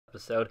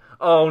episode.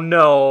 Oh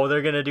no,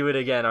 they're gonna do it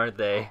again, aren't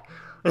they?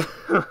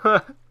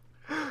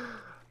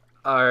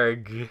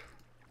 Arg.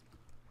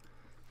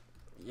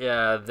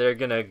 Yeah, they're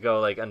gonna go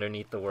like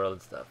underneath the world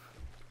and stuff.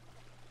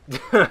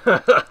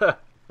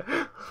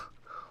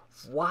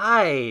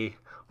 Why?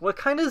 What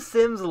kind of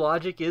Sims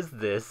logic is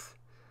this?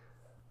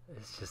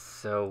 It's just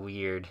so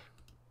weird.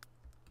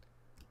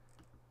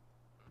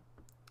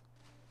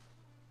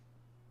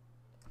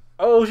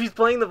 Oh, she's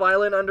playing the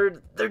violin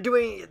under... They're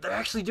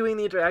actually doing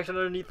the interaction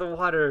underneath the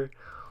water.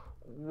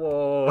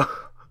 Whoa.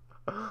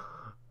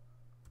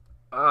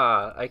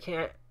 I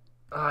can't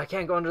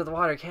go under the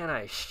water, can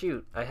I?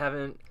 Shoot, I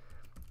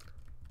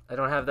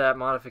don't have that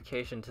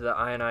modification to the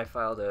INI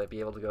file to be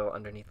able to go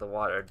underneath the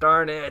water.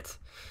 Darn it!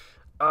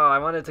 Oh, I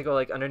wanted to go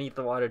like underneath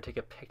the water, take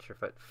a picture,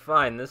 but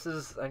fine.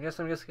 I guess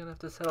I'm just gonna have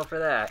to settle for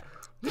that.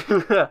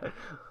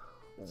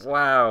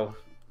 Wow.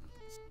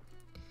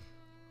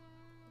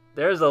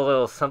 There's a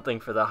little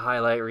something for the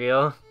highlight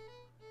reel.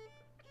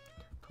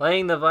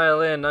 Playing the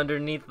violin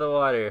underneath the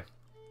water.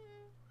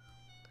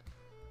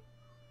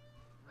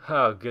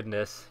 Oh,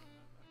 goodness.